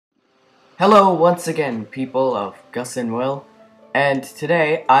Hello once again, people of Gus and Will, and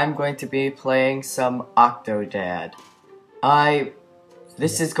today I'm going to be playing some Octodad.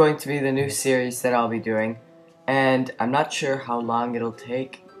 This is going to be the new series that I'll be doing, and I'm not sure how long it'll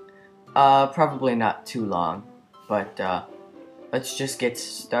take. Probably not too long, but let's just get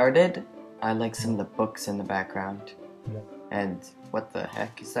started. I like some of the books in the background. And what the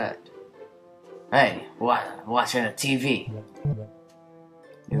heck is that? Hey, watching the TV.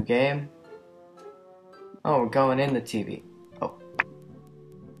 New game? Oh, we're going in the TV. Oh.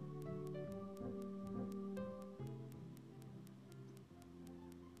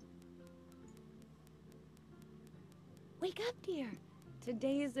 Wake up, dear.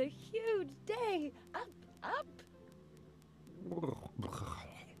 Today is a huge day. Up, up.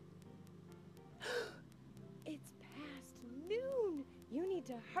 It's past noon. You need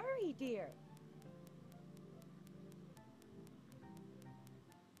to hurry, dear.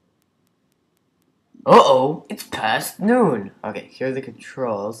 Uh-oh, it's past noon. Okay, here are the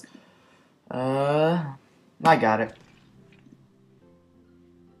controls. I got it.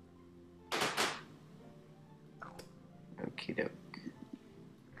 Okie doke.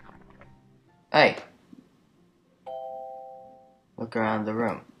 Hey. Look around the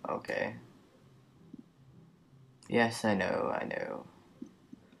room. Okay. Yes, I know.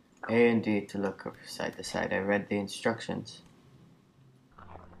 A and D to look side to side. I read the instructions.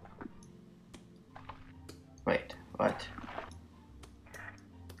 Wait, what?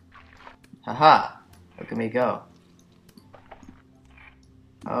 Haha! Look at me go.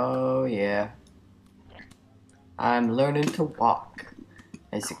 Oh yeah. I'm learning to walk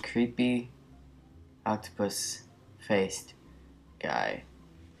as a creepy octopus-faced guy.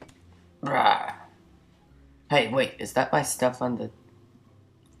 Brah. Hey, wait, is that my stuff on the...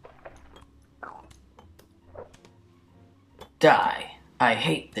 Die. I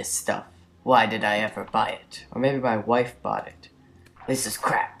hate this stuff. Why did I ever buy it? Or maybe my wife bought it. This is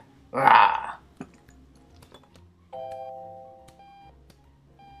crap. Rah!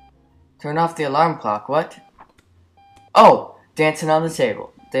 Turn off the alarm clock, what? Oh! Dancing on the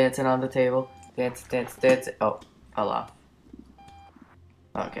table. Dancing on the table. Dance. Oh, fell off.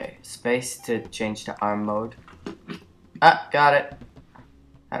 Okay, space to change to arm mode. Ah, got it.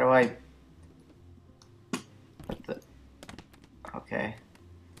 How do I... What the... Okay.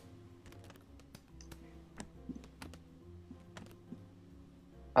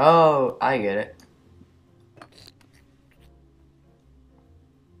 Oh, I get it.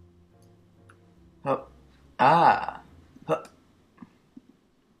 Oh. Ah. Huh.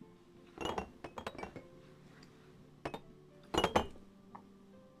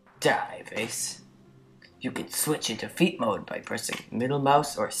 Dive, Ace. You can switch into feet mode by pressing middle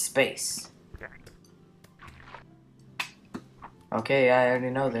mouse or space. Okay, I already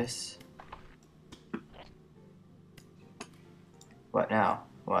know this. What now?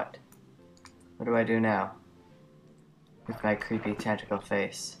 What? What do I do now? With my creepy tentacle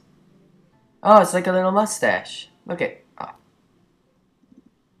face. Oh, it's like a little mustache. Look at... Oh.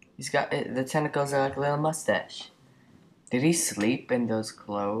 He's got... The tentacles are like a little mustache. Did he sleep in those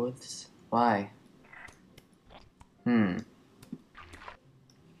clothes? Why? Well,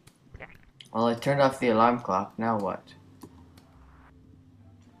 I turned off the alarm clock. Now what?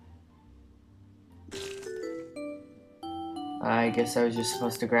 I guess I was just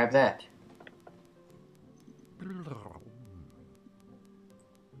supposed to grab that.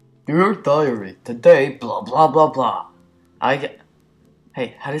 Dear diary, today, blah blah blah blah.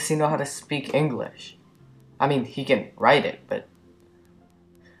 Hey, how does he know how to speak English? I mean, he can write it, but...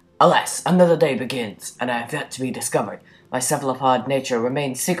 Alas, another day begins, and I have yet to be discovered. My cephalopod nature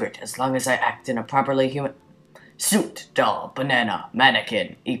remains secret as long as I act in a properly human... Suit, doll, banana,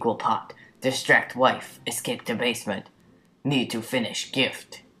 mannequin, equal pot, distract wife, escape to basement, need to finish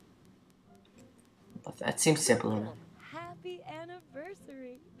gift. That seems simple enough. Happy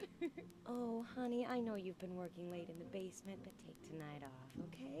anniversary. Oh, honey, I know you've been working late in the basement, but take tonight off,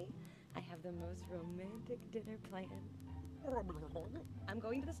 okay? I have the most romantic dinner planned. I'm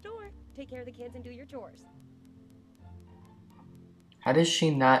going to the store. Take care of the kids and do your chores. How does she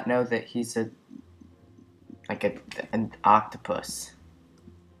not know that he's an octopus?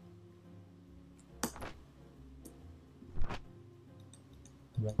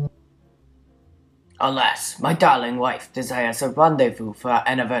 Alas, my darling wife desires a rendezvous for our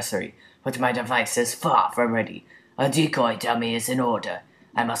anniversary, but my device is far from ready. A decoy dummy is in order.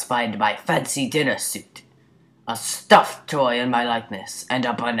 I must find my fancy dinner suit, a stuffed toy in my likeness, and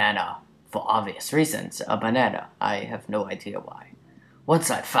a banana. For obvious reasons, a banana. I have no idea why.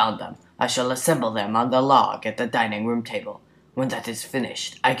 Once I've found them, I shall assemble them on the log at the dining room table. When that is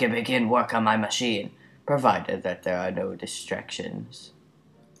finished, I can begin work on my machine, provided that there are no distractions.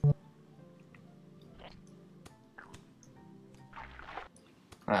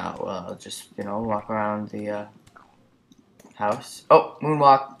 Oh, well, I'll just, walk around the house. Oh,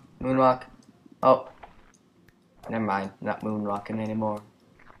 moonwalk, moonwalk. Oh, never mind, not moonwalking anymore.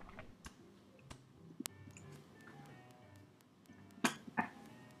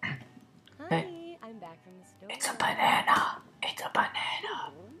 Honey, I'm back from the store. It's a banana. It's a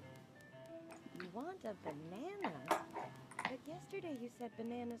banana. You want a banana? But yesterday you said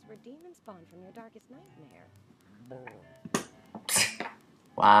bananas were demon spawn from your darkest nightmare.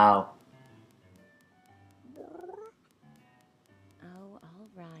 Wow. Oh, all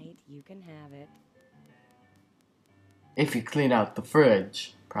right, you can have it. If you clean out the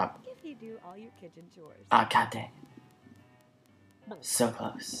fridge, probably. If you do all your kitchen chores. Ah, god dang. So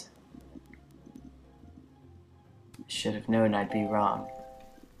close. Should have known I'd be wrong.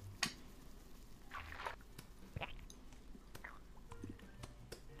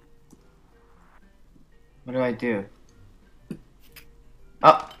 What do I do?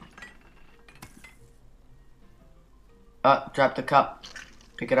 Oh! Oh, drop the cup.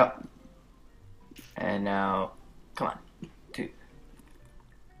 Pick it up. And now, come on. Two.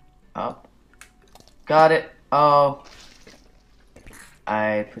 Up. Got it. Oh.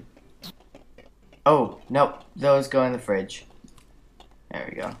 Oh, nope. Those go in the fridge. There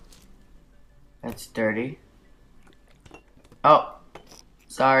we go. That's dirty. Oh.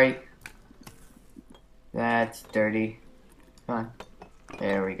 Sorry. That's dirty. Come on.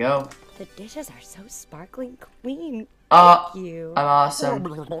 There we go. The dishes are so sparkling clean. Oh, Thank you. I'm awesome.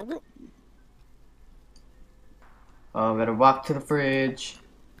 Oh, better walk to the fridge.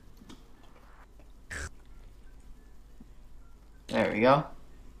 There we go.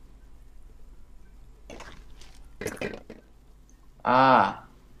 Ah,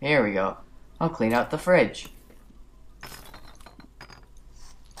 here we go. I'll clean out the fridge.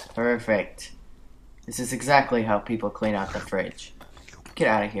 Perfect. This is exactly how people clean out the fridge. Get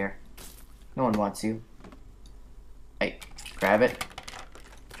out of here. No one wants you. Hey, grab it.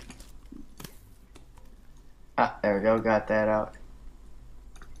 Ah, there we go. Got that out.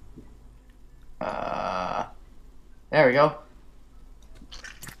 There we go.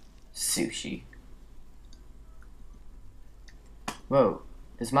 Sushi. Whoa.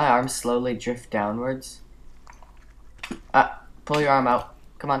 Does my arm slowly drift downwards? Ah, pull your arm out.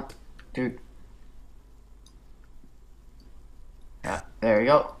 Come on, dude. Ah, there we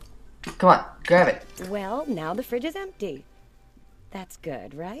go. Come on, grab it. Well, now the fridge is empty. That's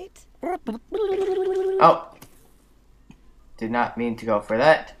good, right? Oh. Did not mean to go for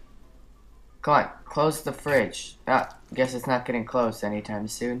that. Come on, close the fridge. Ah, guess it's not getting closed anytime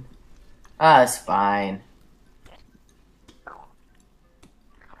soon. Ah, it's fine.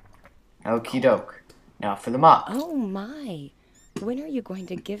 Okie doke. Now for the mop. Oh my. When are you going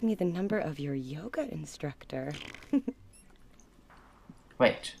to give me the number of your yoga instructor?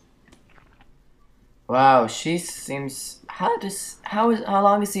 Wait. Wow, she seems. How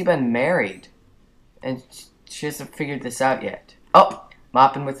long has he been married? And she hasn't figured this out yet. Oh,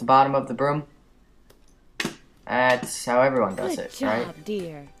 mopping with the bottom of the broom. That's how everyone does Good it, job, right?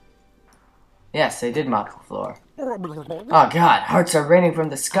 dear. Yes, I did mop the floor. Oh God, hearts are raining from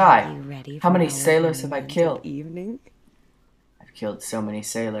the sky. Are you ready for How many our sailors have I romantic killed? Evening? I've killed so many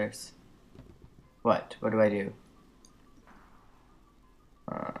sailors. What? What do I do?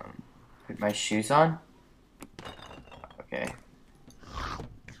 Put my shoes on? Okay.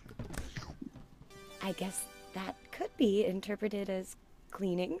 I guess that could be interpreted as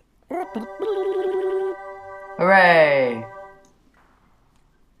cleaning. Hooray!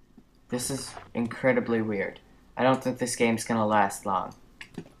 This is incredibly weird. I don't think this game's gonna last long.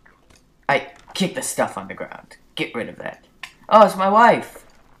 I kick the stuff on the ground. Get rid of that. Oh, it's my wife!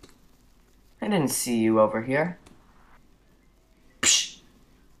 I didn't see you over here. Psh!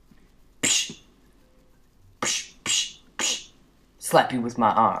 Psh! Psh! Psh! Psh! Slap you with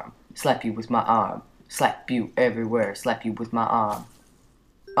my arm. Slap you with my arm. Slap you everywhere. Slap you with my arm.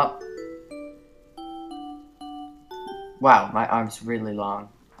 Oh. Wow, my arm's really long.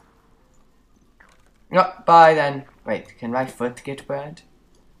 Oh, bye then. Wait, can my foot get wet?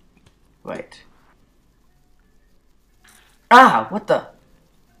 Wait. Ah, what the?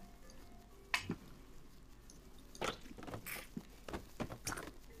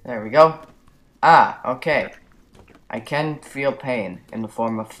 There we go. Ah, okay. I can feel pain in the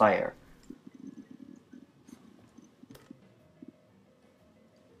form of fire.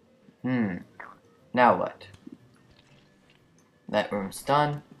 Now what? That room's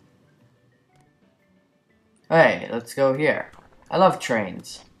done. Hey, let's go here. I love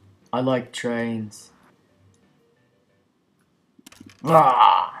trains. I like trains.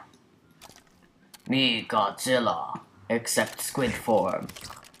 Rah! Me, Godzilla. Except squid form.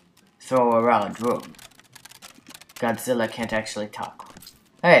 Throw around room. Godzilla can't actually talk.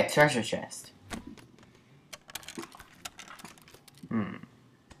 Hey, treasure chest.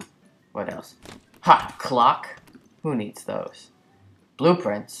 What else? Ha! Clock? Who needs those?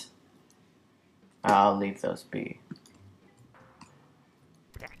 Blueprints? I'll leave those be.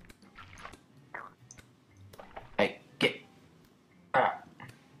 Hey, get.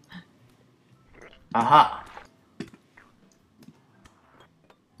 Aha!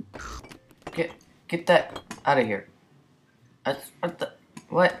 Get that out of here. What the?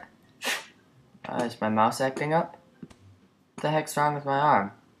 What? Is my mouse acting up? What the heck's wrong with my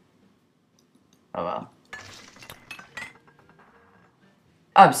arm? Oh well.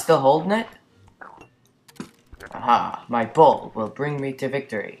 I'm still holding it? Aha, my bull will bring me to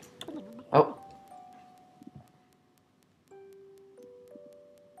victory. Oh.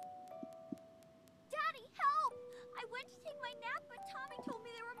 Daddy, help! I went to take my nap, but Tommy told me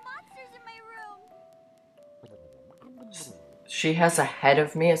there were monsters in my room. She has a head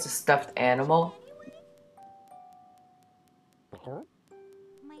of me as a stuffed animal?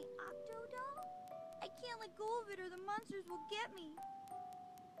 My Octodad? I can't let go of it or the monsters will get me.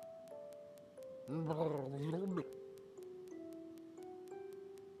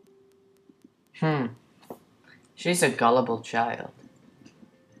 She's a gullible child.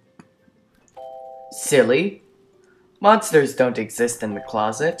 Silly. Monsters don't exist in the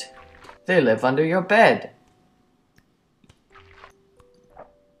closet. They live under your bed.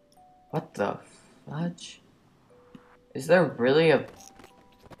 What the fudge? Is there really a...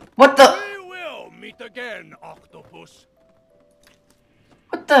 What the... We will meet again, Octopus.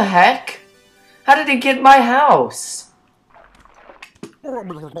 What the heck? How did he get in my house?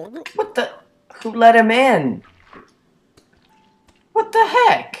 What the... Who let him in? What the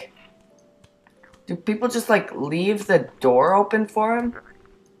heck? Do people just, like, leave the door open for him?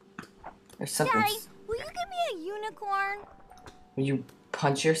 There's something... Daddy, will you give me a unicorn? Will you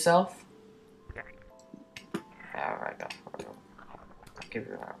punch yourself? Alright, I'll give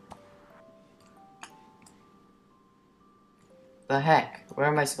you that. The heck? Where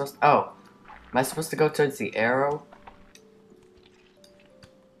am I supposed to... Oh. Am I supposed to go towards the arrow?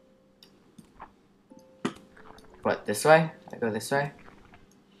 What, this way? I go this way?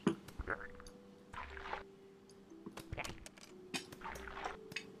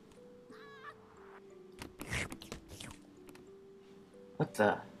 What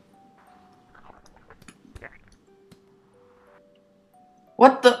the...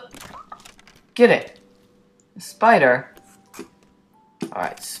 What the... Get it! A spider?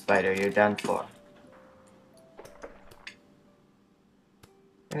 Alright, spider, you're done for.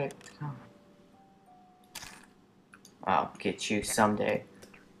 Where'd it go? I'll get you someday.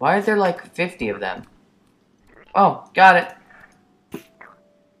 Why are there like 50 of them? Oh, got it!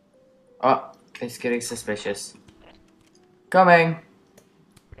 Oh, it's getting suspicious. Coming!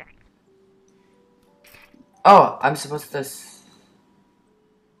 Oh, I'm supposed to...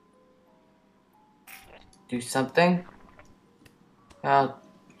 do something? What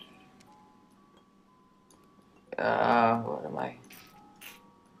am I?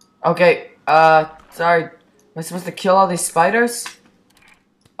 Okay, sorry. Am I supposed to kill all these spiders?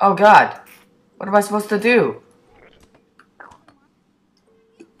 Oh god. What am I supposed to do?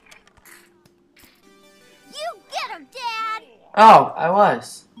 You get him, Dad! Oh, I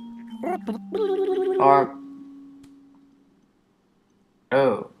was. Or...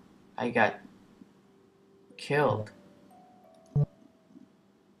 Oh, I got... killed.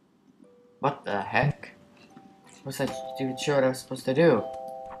 What the heck? Was that even sure what I was supposed to do?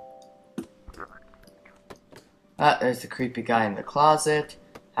 Ah, there's the creepy guy in the closet.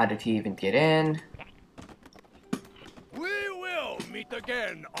 How did he even get in? We will meet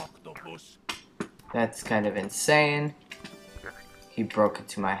again, Octopus. That's kind of insane. He broke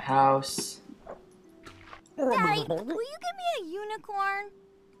into my house. Daddy, will you give me a unicorn?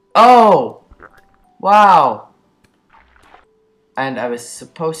 Oh! Wow! And I was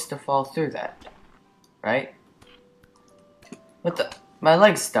supposed to fall through that. Right? What the? My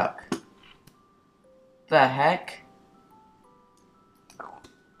leg's stuck. The heck?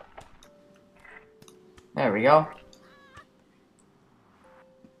 There we go.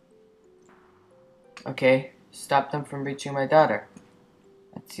 Okay, stop them from reaching my daughter.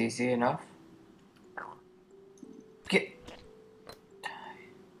 That's easy enough. Get...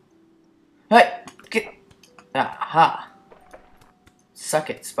 Hey! Get... Aha! Suck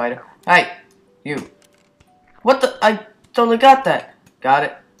it, spider. Hey! You. What the... totally got that. Got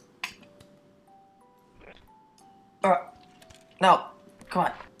it. No. Come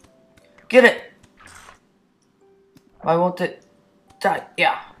on. Get it. Why won't it die?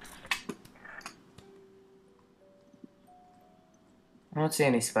 Yeah. I don't see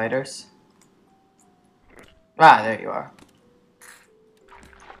any spiders. Ah, there you are.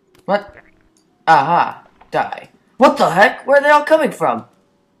 What? Aha. Die. What the heck? Where are they all coming from?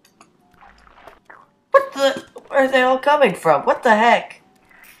 What the? Where are they all coming from? What the heck?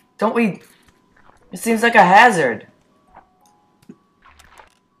 Don't we... It seems like a hazard.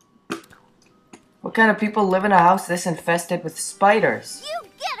 What kind of people live in a house this infested with spiders? You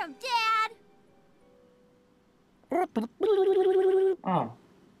get him, Dad! Oh.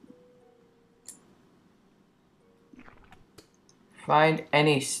 Find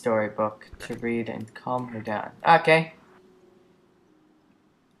any storybook to read and calm her down. Okay.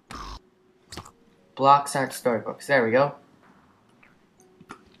 Blocks aren't storybooks. There we go.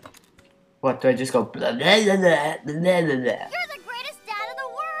 What, do I just go blah, blah, blah, blah, blah, blah, blah. You're the greatest dad in the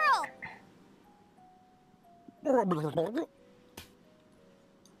world!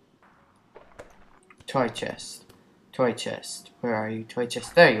 Toy chest. Toy chest. Where are you? Toy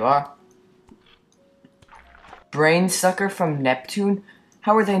chest. There you are. Brain sucker from Neptune?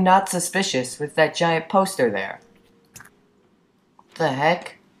 How are they not suspicious with that giant poster there? What the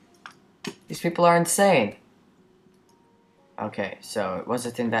heck? These people are insane. Okay, so it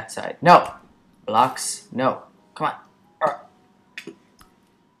wasn't in that side. No! Blocks. No. Come on.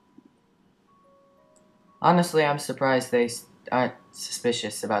 Honestly, I'm surprised they aren't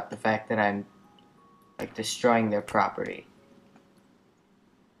suspicious about the fact that I'm, like, destroying their property.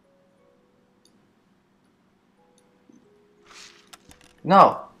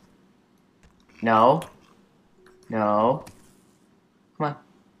 No. No. No. Come on.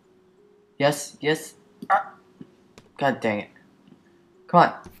 Yes, yes. God dang it. Come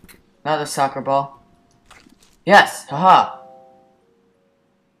on. Not the soccer ball. Yes! Haha!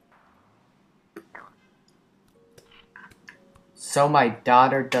 So my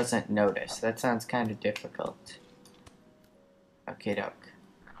daughter doesn't notice. That sounds kind of difficult. Okay, doke.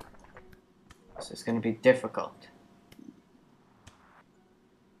 This is gonna be difficult.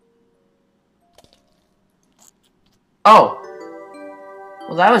 Oh!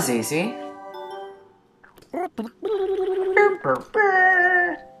 Well, that was easy.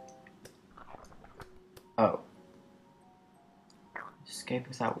 Oh. Escape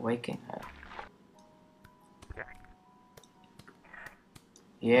without waking her.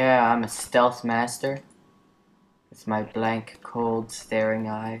 Yeah, I'm a stealth master. With my blank, cold, staring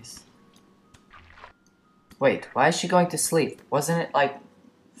eyes. Wait, why is she going to sleep? Wasn't it like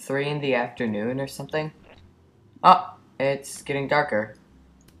 3 in the afternoon or something? Oh, it's getting darker.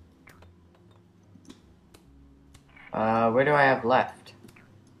 Where do I have left?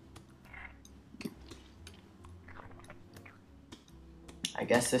 I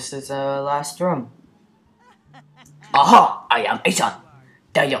guess this is last room. Aha! I am Ishan.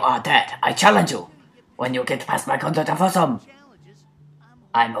 There you are, Dad. I challenge you. When you get past my contact awesome.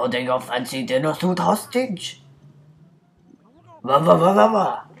 I'm holding your fancy dinner suit hostage.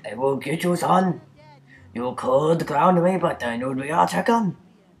 Wah. I will get you, son. You could ground me, but I know we are chicken.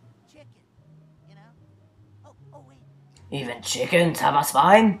 Chicken, you know? Oh, wait. Even chickens have a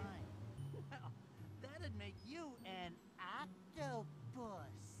spine. That'd make you an octopus.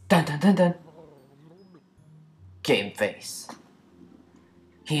 Dun dun dun dun. Game face.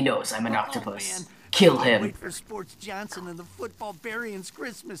 He knows I'm an octopus. Man. Kill him. Wait for Sports Johnson and the Football Barians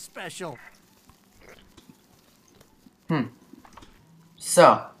Christmas special.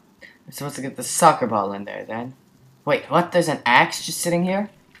 So, I'm supposed to get the soccer ball in there then. Wait, what? There's an axe just sitting here?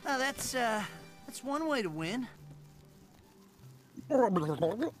 Now that's one way to win.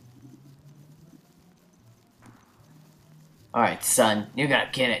 Alright, son, you gotta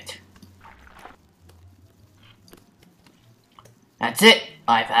get it. That's it!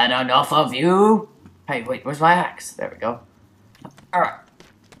 I've had enough of you! Hey, wait, where's my axe? There we go. Alright.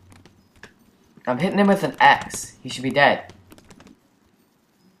 I'm hitting him with an axe. He should be dead.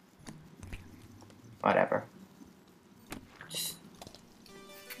 Whatever.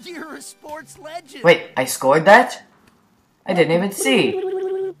 You're a sports legend. Wait, I scored that? I didn't even see.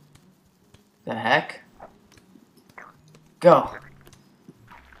 The heck? Go.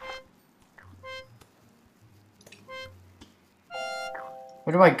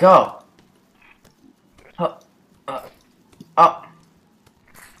 Where do I go? Oh.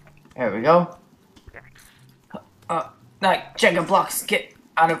 There we go. No, Jenga blocks, get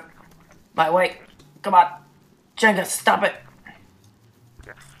out of my way. Come on. Jenga, stop it.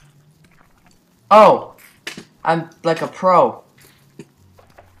 Oh. I'm like a pro.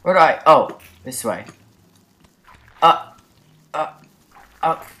 Where do I? Oh, this way. Up, up,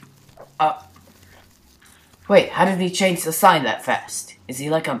 up, up. Wait, how did he change the sign that fast? Is he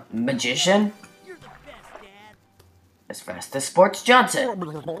like a magician? You're the best, Dad. As fast as Sports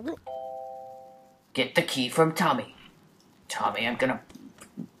Johnson. Get the key from Tommy. Tommy, I'm gonna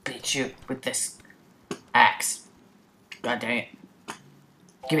beat you with this axe. God dang it.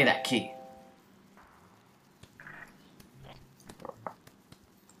 Give me that key.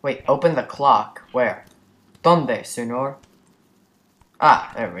 Wait, open the clock. Where? Donde, senor?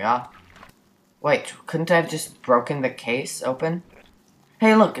 Ah, there we are. Wait, couldn't I have just broken the case open?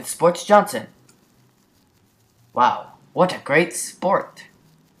 Hey, look, it's Sports Johnson. Wow, what a great sport.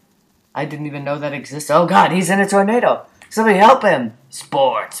 I didn't even know that existed. Oh god, he's in a tornado. Somebody help him.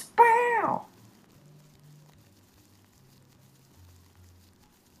 Sports. Bow.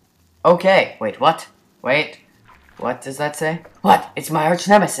 Okay, wait, what? Wait, what does that say? What? It's my arch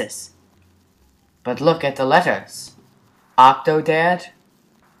nemesis. But look at the letters. Octodad?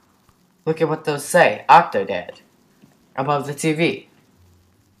 Look at what those say. Octodad. Above the TV.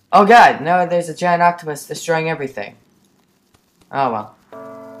 Oh god, no, there's a giant octopus destroying everything. Oh well.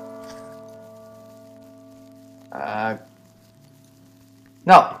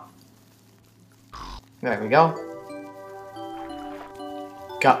 No. There we go.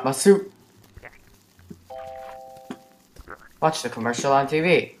 Got my suit. Watch the commercial on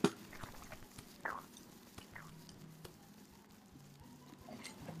TV.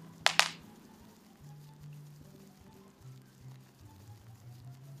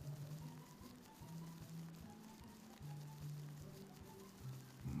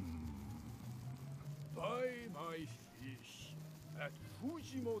 Buy my fish at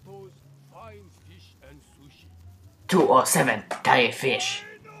Fujimoto's Fine Fish and Sushi. 207, Thai fish.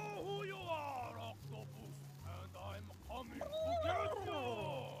 I know who you are, Octopus, and I'm coming to get you!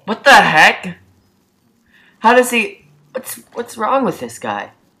 What the heck? How does he... What's wrong with this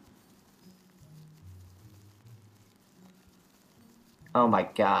guy? Oh my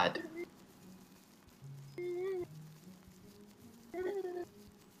god.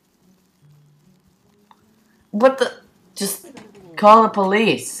 What the... Just call the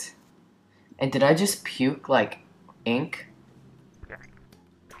police. And did I just puke like ink?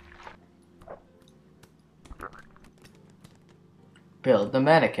 Build the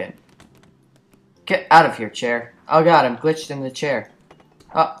mannequin. Get out of here, chair. Oh god, I'm glitched in the chair.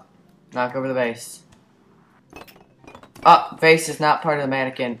 Oh, knock over the vase. Oh, vase is not part of the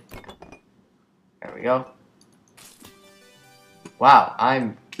mannequin. There we go. Wow,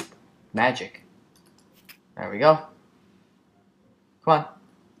 I'm magic. There we go. Come on.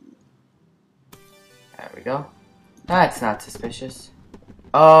 There we go. That's not suspicious.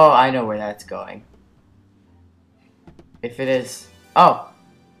 Oh, I know where that's going. If it is... Oh.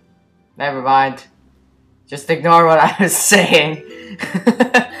 Never mind. Just ignore what I was saying.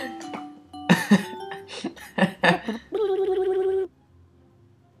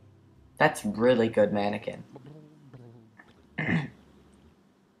 That's really good mannequin. Octodad!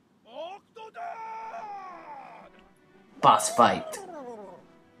 Boss fight.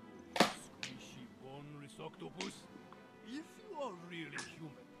 Squishy boneless octopus, if you are really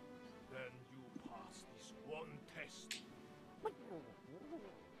human, then you pass this one test.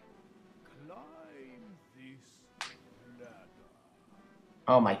 Climb this ladder.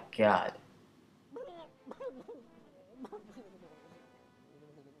 Oh my god.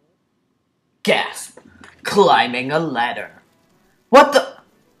 Gasp! Climbing a ladder. What the?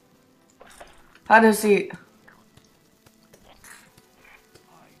 How does he? I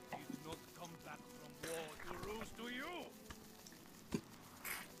did not come back from war to roost to you.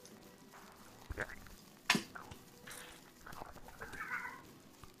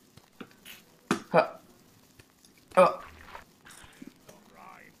 Huh. Oh. The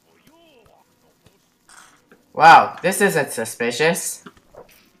rhyme for you, octopus. Wow, this isn't suspicious.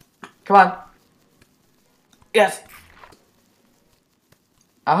 Come on. Yes.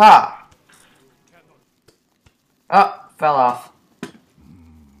 Aha. Oh, fell off.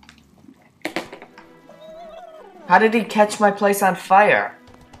 How did he catch my place on fire?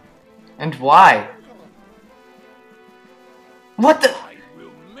 And why? What the? I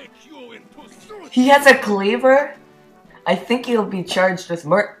will make you into sushi. He has a cleaver? I think he'll be charged with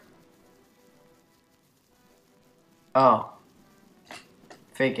murder. Oh.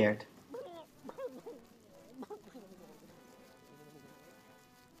 Figured.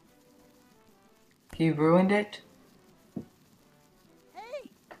 He ruined it?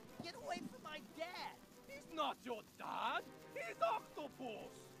 Hey, get away from my dad. He's not your dad. He's octopus.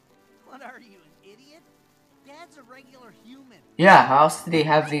 What are you, an idiot? Dad's a regular human. Yeah, how else did he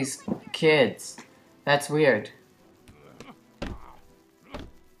have these kids? That's weird.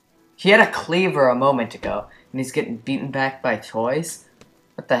 He had a cleaver a moment ago, and he's getting beaten back by toys?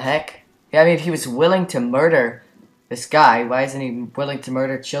 What the heck? Yeah, I mean, if he was willing to murder this guy, why isn't he willing to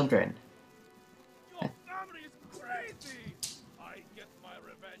murder children? Your family is crazy! I get my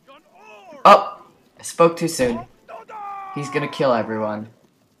revenge on all Oh! of you! I spoke too soon. Octodad! He's gonna kill everyone.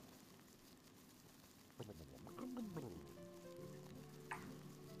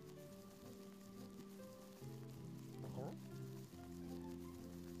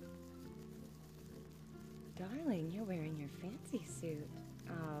 Darling, you're wearing your fancy suit.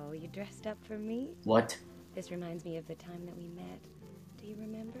 Oh, you dressed up for me? What? This reminds me of the time that we met. Do you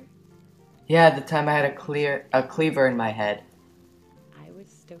remember? Yeah, the time I had a cleaver in my head. I was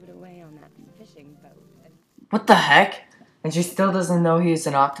stowed away on that fishing boat. What the heck? And she still doesn't know he's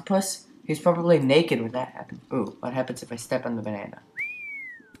an octopus? He's probably naked when that happened. Ooh, what happens if I step on the banana?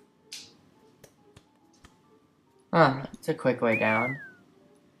 Huh, it's a quick way down.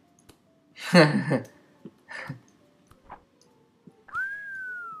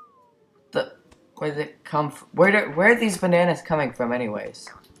 Where did it come from? Where are these bananas coming from anyways?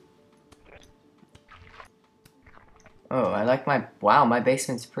 Oh, I like my... Wow, my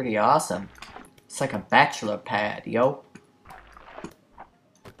basement's pretty awesome. It's like a bachelor pad, yo.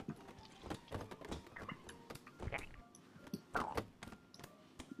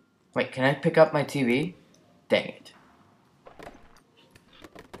 Wait, can I pick up my TV? Dang it.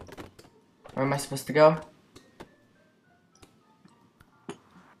 Where am I supposed to go?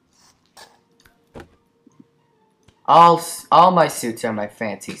 All my suits are my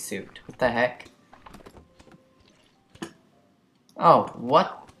fancy suit. What the heck? Oh,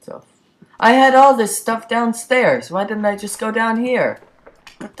 what the I had all this stuff downstairs. Why didn't I just go down here?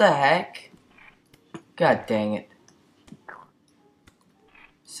 What the heck? God dang it.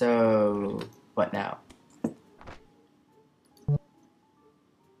 So, what now?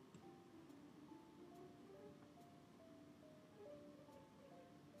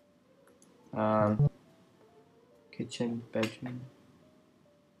 Kitchen, bedroom.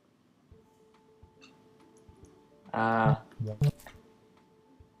 Huh.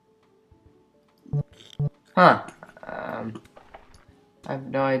 I have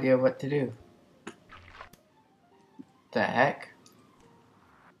no idea what to do. The heck?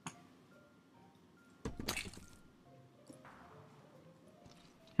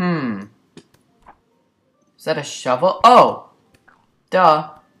 Is that a shovel? Oh! Duh.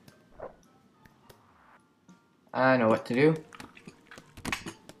 I know what to do.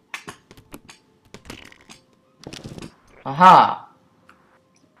 Aha!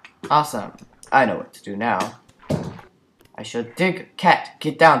 Awesome. I know what to do now. I should dig. Cat,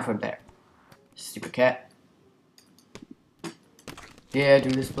 get down from there. Stupid cat. Yeah, do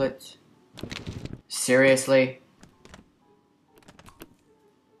the splits. Seriously?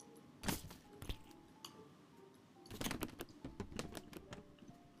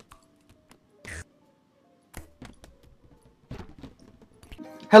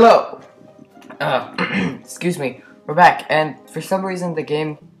 Hello! Excuse me. We're back, and for some reason the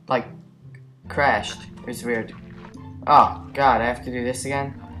game, like, crashed. It was weird. Oh, God, I have to do this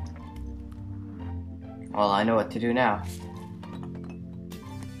again? Well, I know what to do now.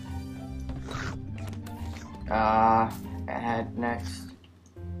 Ahead next.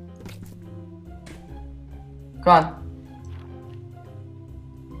 Come on.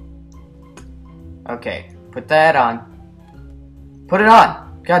 Okay, put that on. Put it on!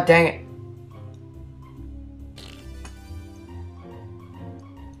 God dang it.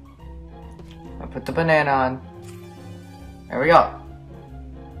 I put the banana on. There we go.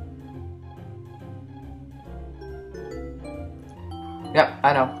 Yep,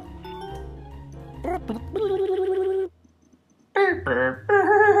 I know.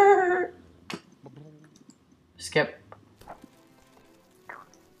 Skip.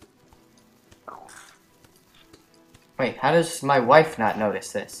 Wait, how does my wife not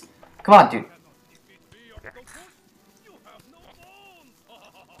notice this? Come on, dude.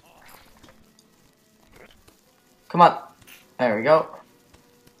 Come on. There we go.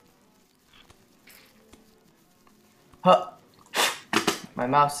 Huh. My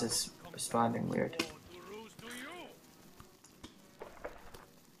mouse is responding weird.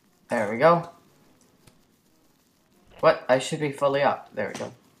 There we go. What? I should be fully up. There we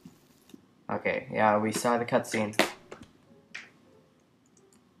go. Okay, yeah, we saw the cutscene.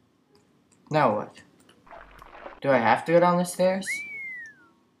 Now what? Do I have to go down the stairs?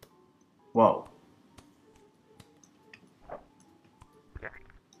 Whoa.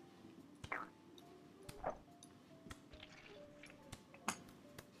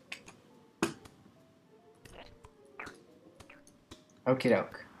 Okie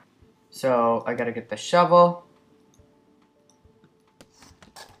doke. So I gotta get the shovel.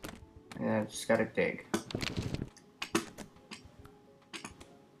 And I just gotta dig.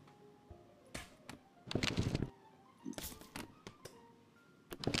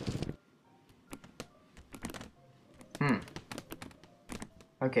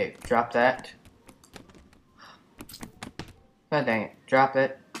 Okay, drop that. God dang it. Drop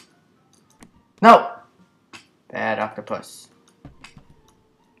it. No! Bad octopus.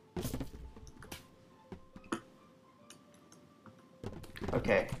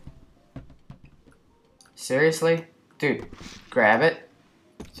 Okay. Seriously? Dude, grab it.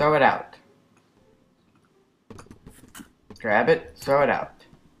 Throw it out. Grab it. Throw it out.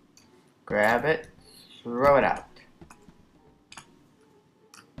 Grab it. Throw it out.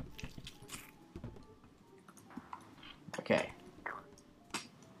 Okay.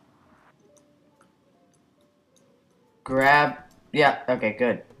 Grab. Yeah, okay,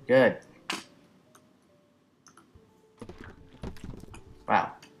 good. Good.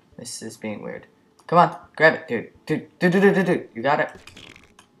 Wow. This is being weird. Come on, grab it, dude. Dude. You got it?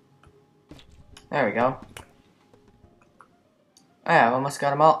 There we go. Oh, yeah, I almost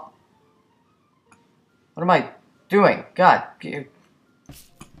got them all. What am I doing? God, dude.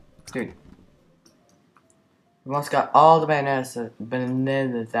 We almost got all the bananas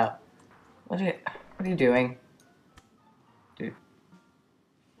out. What are you doing? Dude.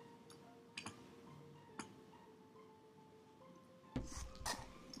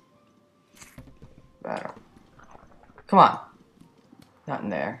 Better. Come on. Not in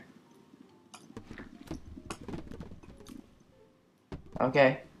there.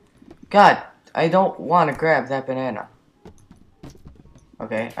 Okay. God, I don't want to grab that banana.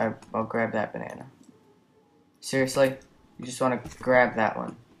 Okay, I'll grab that banana. Seriously? You just want to grab that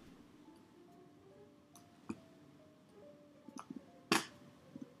one.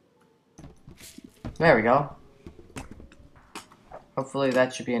 There we go. Hopefully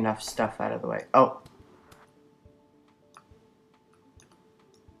that should be enough stuff out of the way. Oh.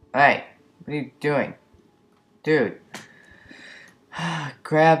 Hey, what are you doing? Dude.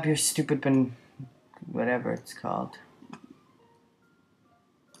 Grab your stupid whatever it's called.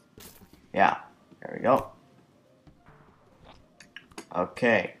 Yeah, there we go.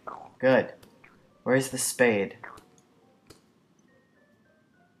 Okay, good. Where's the spade?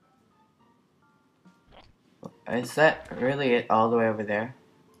 Is that really it all the way over there?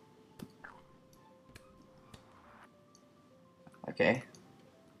 Okay.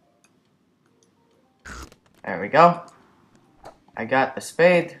 There we go. I got the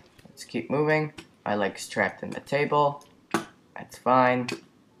spade. Let's keep moving. My leg's trapped in the table. That's fine.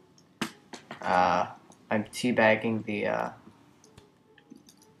 I'm teabagging the,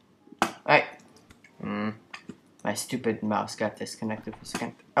 Hey! My stupid mouse got disconnected for a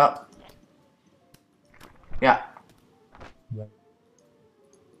second. Oh! Yeah.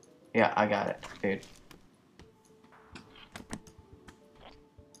 Yeah, I got it, dude.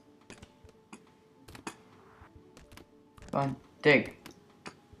 Come on, dig.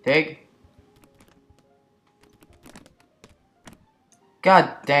 Dig.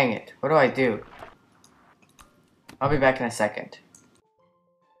 God dang it. What do I do? I'll be back in a second.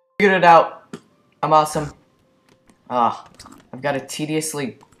 Figured it out. I'm awesome. Ah, I've got to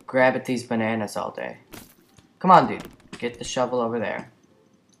tediously grab at these bananas all day. Come on, dude. Get the shovel over there.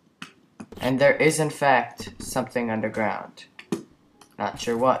 And there is, in fact, something underground. Not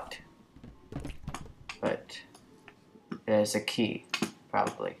sure what. But there's a key,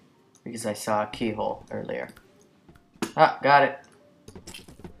 probably. Because I saw a keyhole earlier. Ah, got it.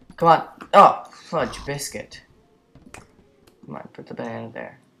 Come on. Oh, fudge biscuit. Come on, put the banana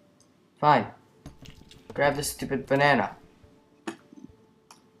there. Fine. Grab this stupid banana.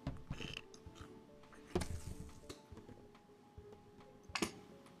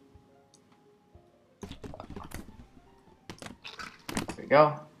 There we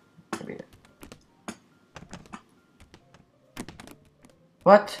go. Maybe.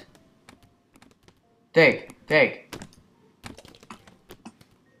 What? Dig.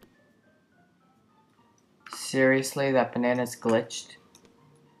 Seriously, that banana's glitched?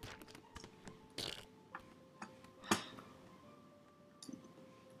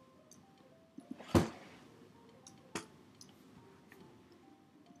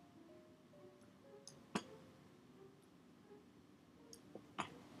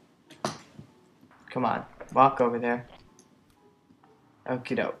 Come on, walk over there.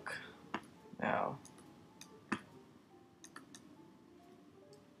 Okie doke. Now.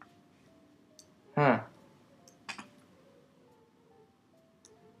 Huh.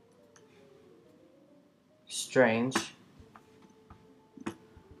 Strange.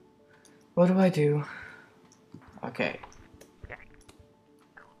 What do I do? Okay.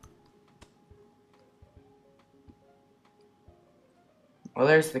 Well,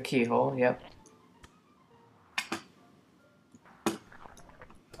 there's the keyhole, yep.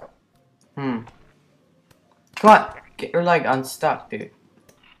 Come on, get your leg unstuck, dude.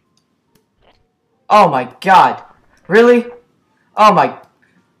 Oh my god! Really? Oh my...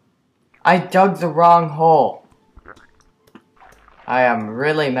 I dug the wrong hole. I am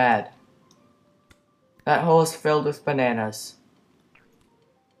really mad. That hole is filled with bananas.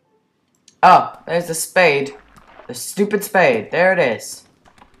 Oh, there's the spade. The stupid spade. There it is.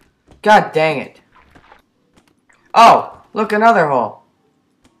 God dang it. Oh, look, another hole.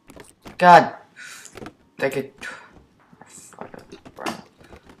 God. They could...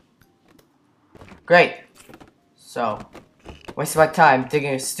 Great. So, wasted my time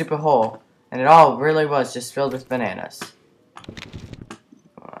digging a stupid hole, and it all really was just filled with bananas.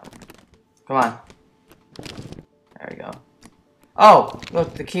 Come on. Come on. There we go. Oh,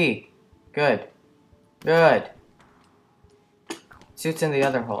 look, the key. Good. Good. See what's in the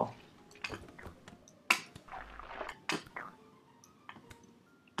other hole.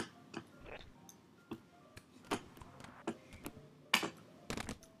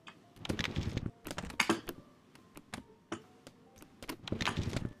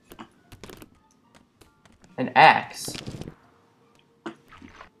 An axe.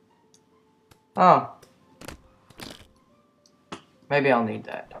 Oh. Maybe I'll need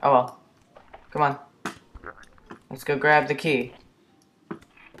that. Oh well. Come on. Let's go grab the key.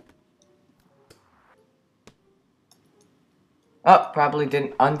 Oh, probably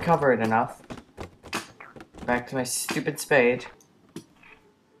didn't uncover it enough. Back to my stupid spade.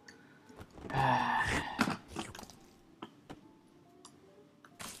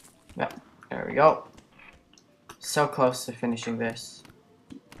 Yep, there we go. So close to finishing this.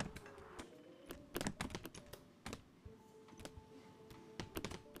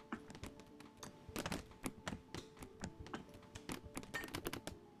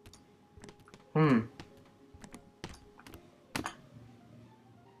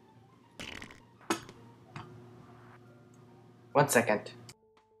 One second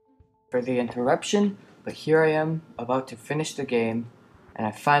for the interruption, but here I am about to finish the game, and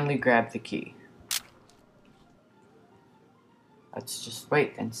I finally grabbed the key. Let's just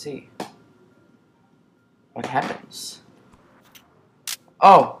wait and see what happens.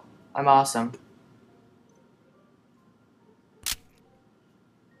 Oh, I'm awesome.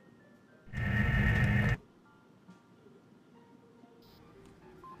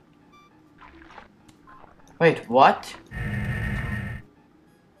 Wait, what?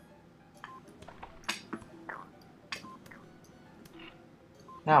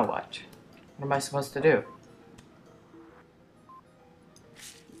 Now what? What am I supposed to do?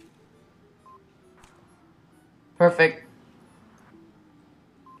 Perfect.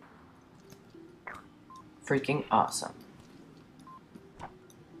 Freaking awesome.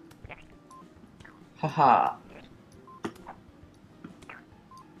 Haha.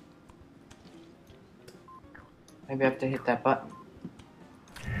 Maybe I have to hit that button.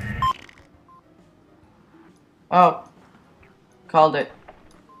 Oh. Called it.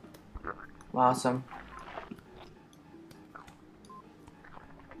 Awesome.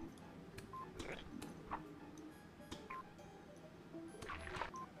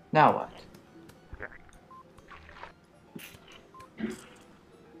 Now what?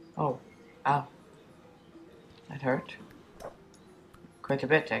 Oh. Ow. That hurt. Quite a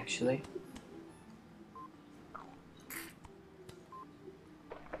bit, actually.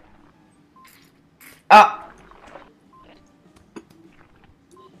 Ah!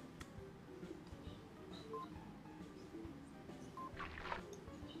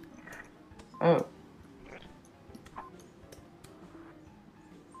 Oh.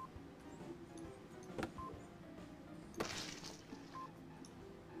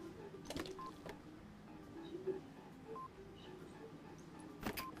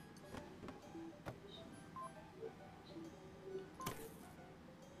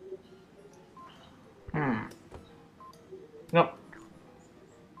 Nope.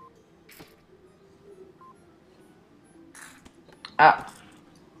 Ah.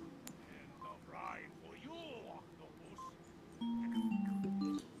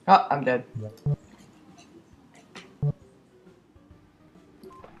 Oh, I'm dead.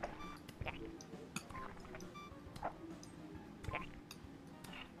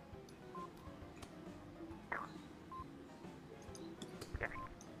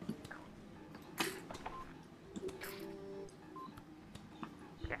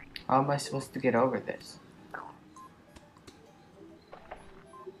 How am I supposed to get over this?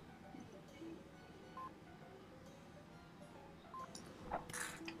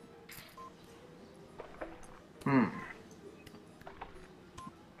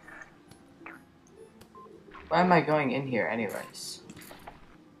 Why am I going in here anyways?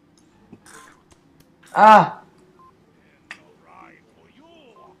 Ah! Right for you,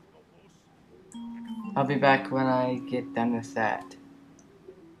 Octopus. I'll be back when I get done with that.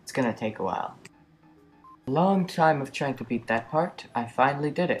 It's gonna take a while. Long time of trying to beat that part, I finally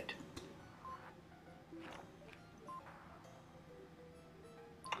did it.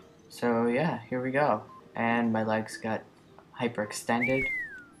 So yeah, here we go. And my legs got hyperextended.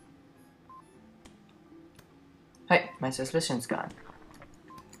 Hey, my suspicion's gone.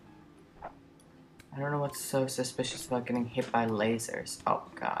 I don't know what's so suspicious about getting hit by lasers. Oh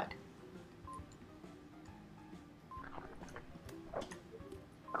god.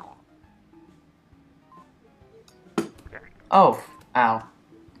 Oh, ow.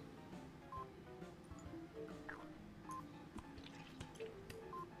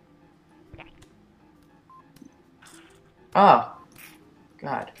 Oh,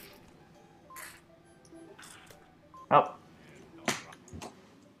 god. Oh.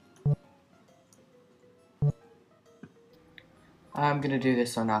 I'm gonna do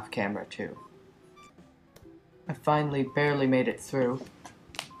this on off camera too. I finally barely made it through.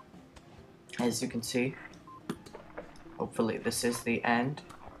 As you can see. Hopefully this is the end.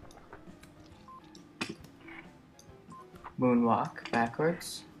 Moonwalk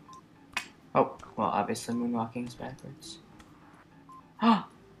backwards. Oh, well obviously moonwalking is backwards.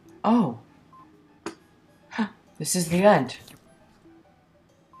 Oh! Huh, this is the end.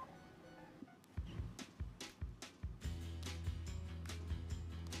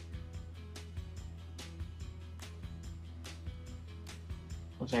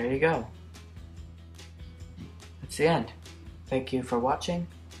 Well, there you go. That's the end. Thank you for watching.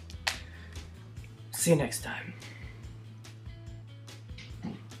 See you next time.